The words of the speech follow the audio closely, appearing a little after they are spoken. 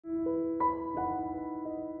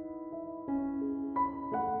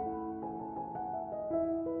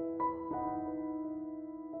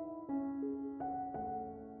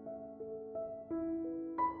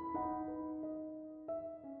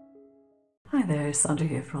Hi there, Sandra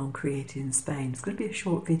here from createinspain. It's going to be a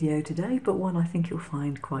short video today, but one I think you'll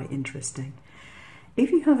find quite interesting.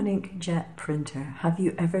 If you have an inkjet printer, have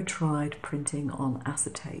you ever tried printing on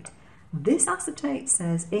acetate? This acetate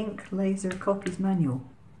says ink laser copies manual.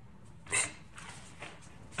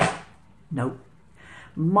 Nope.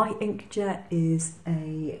 My inkjet is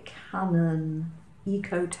a Canon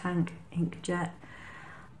Eco Tank inkjet.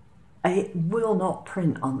 It will not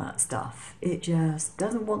print on that stuff. It just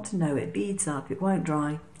doesn't want to know. It beads up, it won't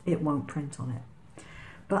dry, it won't print on it.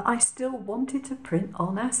 But I still wanted to print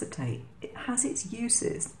on acetate. It has its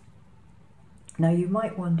uses. Now you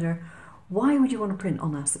might wonder, why would you want to print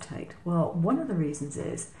on acetate? Well, one of the reasons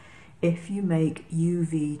is, if you make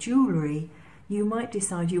UV jewellery, you might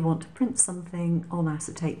decide you want to print something on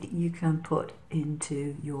acetate that you can put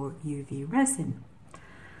into your UV resin.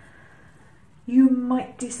 You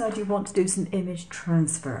might decide you want to do some image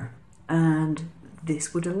transfer, and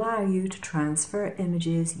this would allow you to transfer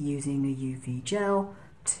images using a UV gel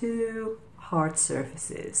to hard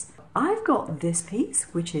surfaces. I've got this piece,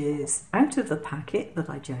 which is out of the packet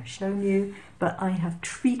that I just shown you, but I have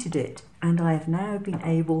treated it and I have now been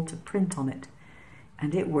able to print on it,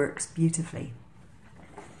 and it works beautifully.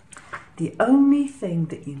 The only thing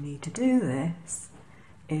that you need to do this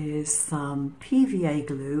is some PVA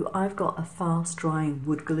glue. I've got a fast drying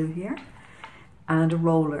wood glue here and a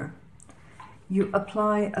roller. You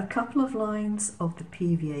apply a couple of lines of the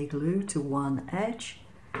PVA glue to one edge,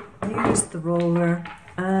 use the roller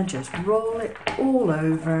and just roll it all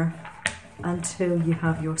over until you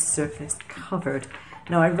have your surface covered.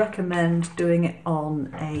 Now I recommend doing it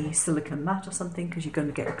on a silicone mat or something because you're going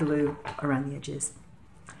to get glue around the edges.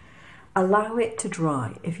 Allow it to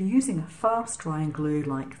dry. If you're using a fast drying glue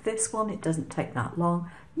like this one, it doesn't take that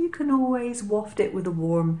long. You can always waft it with a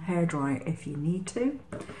warm hairdryer if you need to,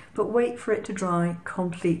 but wait for it to dry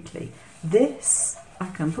completely. This, I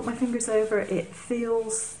can put my fingers over, it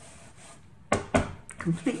feels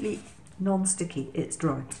completely non-sticky, it's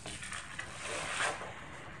dry.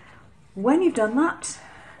 When you've done that,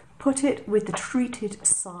 put it with the treated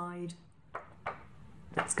side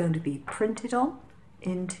that's going to be printed on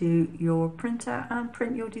into your printer and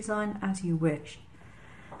print your design as you wish.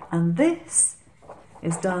 And this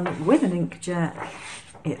is done with an inkjet.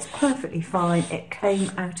 It's perfectly fine. It came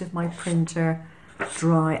out of my printer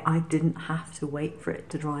dry. I didn't have to wait for it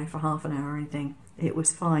to dry for half an hour or anything. It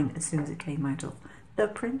was fine as soon as it came out of the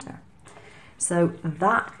printer. So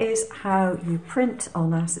that is how you print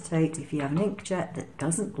on acetate if you have an inkjet that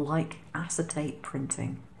doesn't like acetate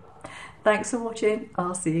printing. Thanks for watching.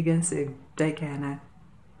 I'll see you again soon. Take care now.